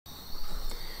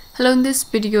Hello, in this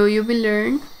video you will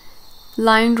learn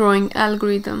line drawing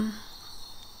algorithm.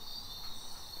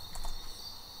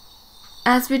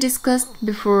 As we discussed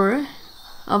before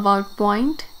about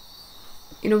point,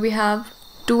 we have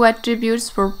two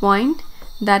attributes for point,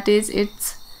 that is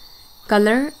its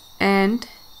color and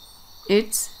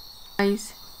its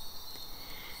size.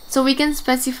 So we can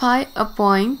specify a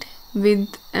point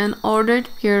with an ordered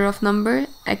pair of number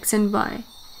x and y.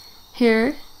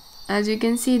 Here, as you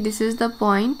can see, this is the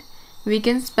point. We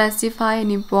can specify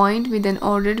any point with an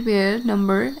ordered pair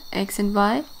number x and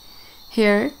y.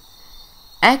 Here,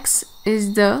 x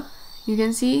is the, you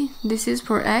can see this is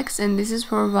for x and this is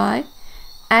for y.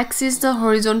 X is the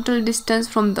horizontal distance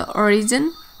from the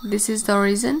origin, this is the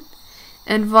origin,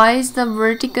 and y is the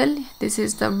vertical, this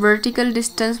is the vertical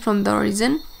distance from the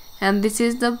origin, and this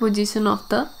is the position of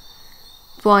the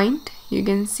point. You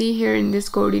can see here in this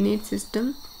coordinate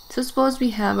system. So suppose we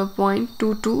have a point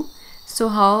 2, 2. So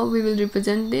how we will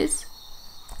represent this?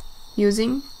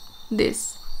 Using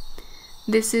this.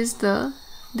 This is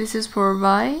for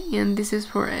y and this is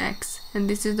for x, and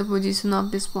this is the position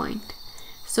of this point.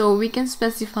 So we can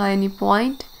specify any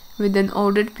point with an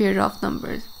ordered pair of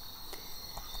numbers.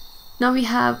 Now we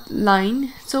have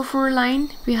line. So for line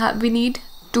we need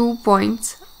 2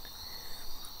 points,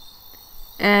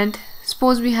 and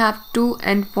suppose we have two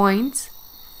endpoints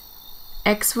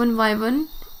x1 y1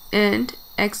 and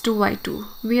x2 y2.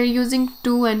 We are using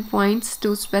two endpoints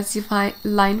to specify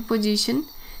line position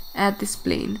at this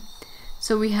plane.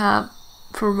 So we have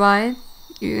for y,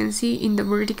 you can see in the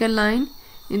vertical line,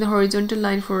 in the horizontal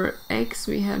line for x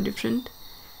we have different.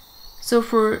 So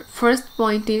for first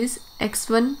point is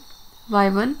x1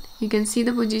 y1, you can see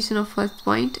the position of first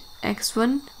point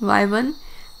x1 y1,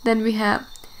 then we have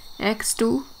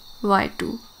x2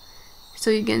 y2.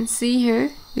 So you can see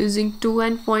here, using two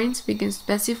endpoints we can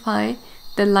specify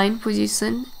the line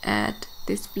position at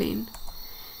this plane.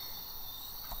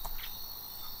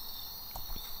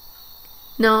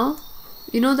 Now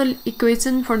the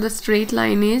equation for the straight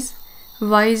line is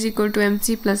y is equal to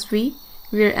mc plus v,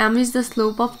 where m is the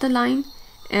slope of the line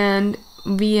and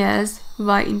v as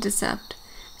y-intercept.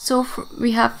 So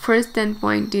we have first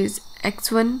endpoint is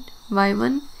x1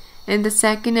 y1 and the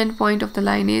second endpoint of the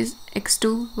line is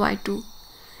x2 y2.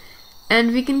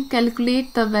 And we can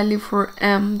calculate the value for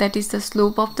m, that is the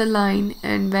slope of the line,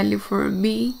 and value for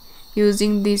b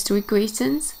using these two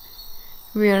equations,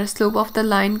 where slope of the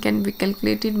line can be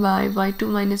calculated by y2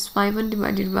 minus y1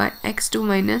 divided by x2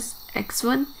 minus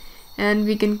x1, and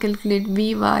we can calculate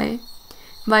vy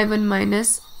y1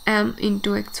 minus m into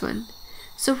x1.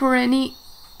 So for any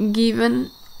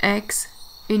given x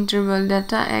interval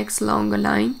delta x along a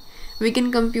line, we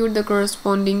can compute the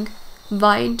corresponding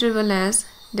y interval as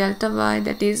delta y,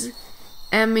 that is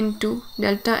m into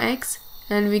delta x,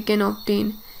 and we can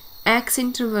obtain x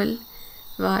interval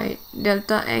y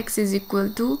delta x is equal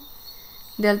to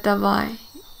delta y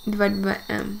divided by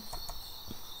m.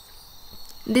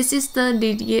 This is the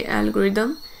DDA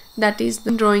algorithm, that is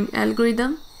the drawing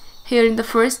algorithm. Here in the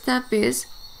first step is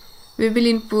we will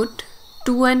input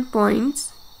two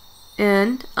endpoints,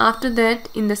 and after that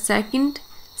in the second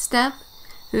step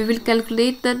we will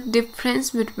calculate the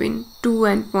difference between two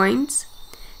endpoints.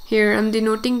 Here I am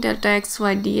denoting delta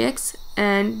xy dx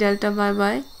and delta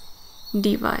y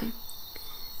dy.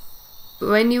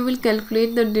 When you will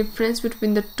calculate the difference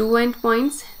between the two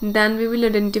endpoints, then we will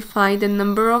identify the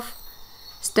number of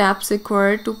steps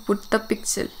required to put the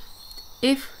pixel.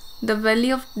 If the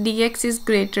value of dx is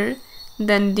greater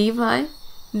than dy,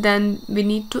 then we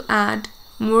need to add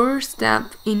more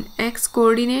step in x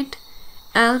coordinate,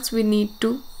 else we need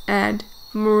to add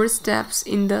more steps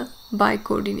in the y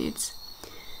coordinates.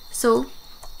 So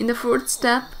in the fourth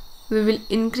step we will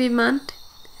increment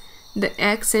the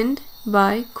x and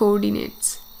y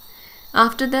coordinates.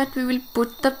 After that we will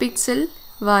put the pixel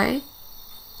y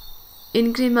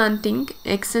incrementing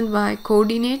x and y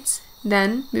coordinates,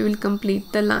 then we will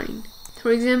complete the line.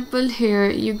 For example, here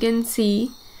you can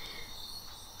see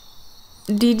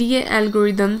DDA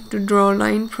algorithm to draw a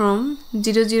line from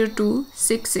 00 to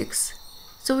 66.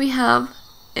 So we have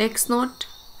x0,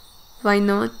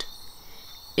 y0,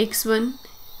 x1,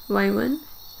 y1.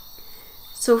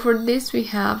 So for this we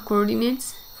have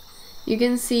coordinates. You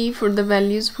can see for the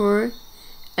values for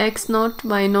x0,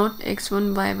 y0,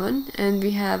 x1, y1, and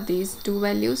we have these two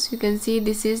values. You can see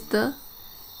this is the,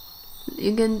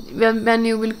 when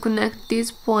you will connect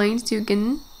these points you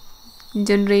can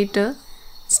generate a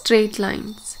straight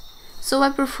lines. So by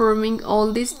performing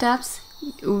all these steps,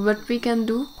 what we can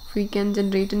do, we can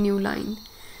generate a new line.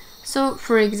 So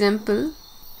for example,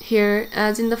 here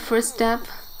as in the first step,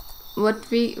 what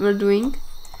we were doing,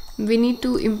 we need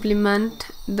to implement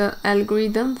the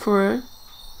algorithm from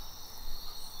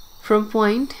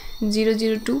point 0,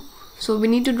 0 to, so we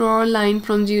need to draw a line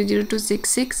from 0, 0 to 6,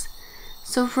 6.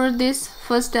 So for this,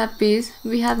 first step is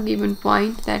we have given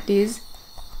point that is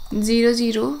 0,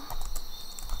 0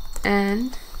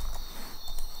 and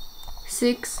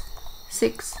 6,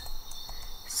 6.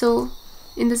 So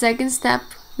in the second step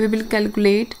we will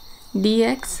calculate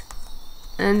dx,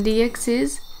 and dx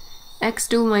is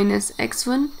x2 minus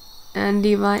x1 and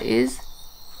dy is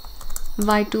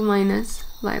y2 minus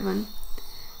y1.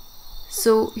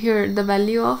 So here the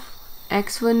value of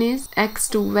x1 is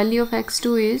x2, value of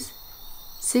x2 is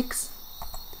 6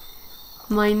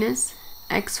 minus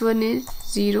x1 is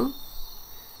 0.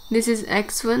 This is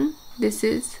x1, this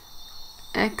is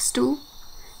x2,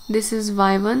 this is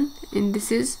y1 and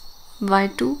this is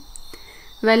y2.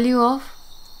 Value of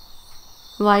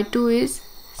y2 is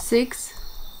 6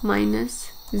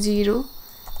 minus 0.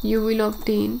 You will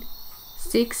obtain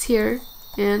 6 here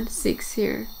and 6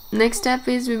 here. Next step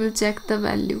is we will check the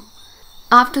value.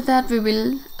 After that we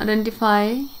will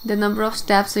identify the number of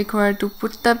steps required to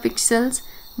put the pixels.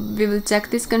 We will check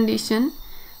this condition,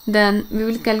 then we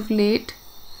will calculate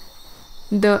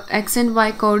the x and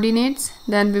y coordinates,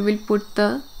 then we will put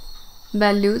the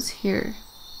values here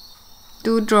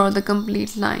to draw the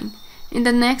complete line. In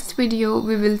the next video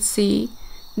we will see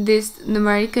this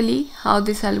numerically, how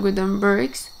this algorithm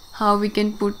works, how we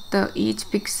can put the each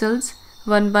pixels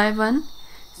one by one.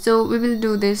 So we will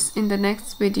do this in the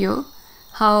next video,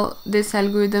 how this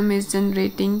algorithm is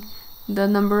generating the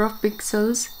number of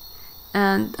pixels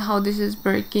and how this is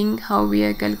working, how we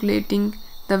are calculating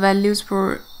the values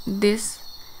for this,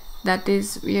 that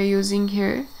is we are using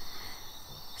here.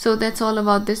 So that's all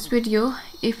about this video.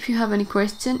 If you have any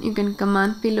question you can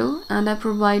comment below, and I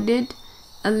provided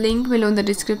a link below in the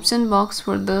description box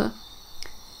for the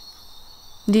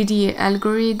DDA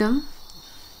algorithm.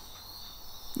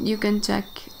 You can check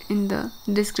in the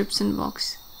description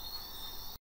box.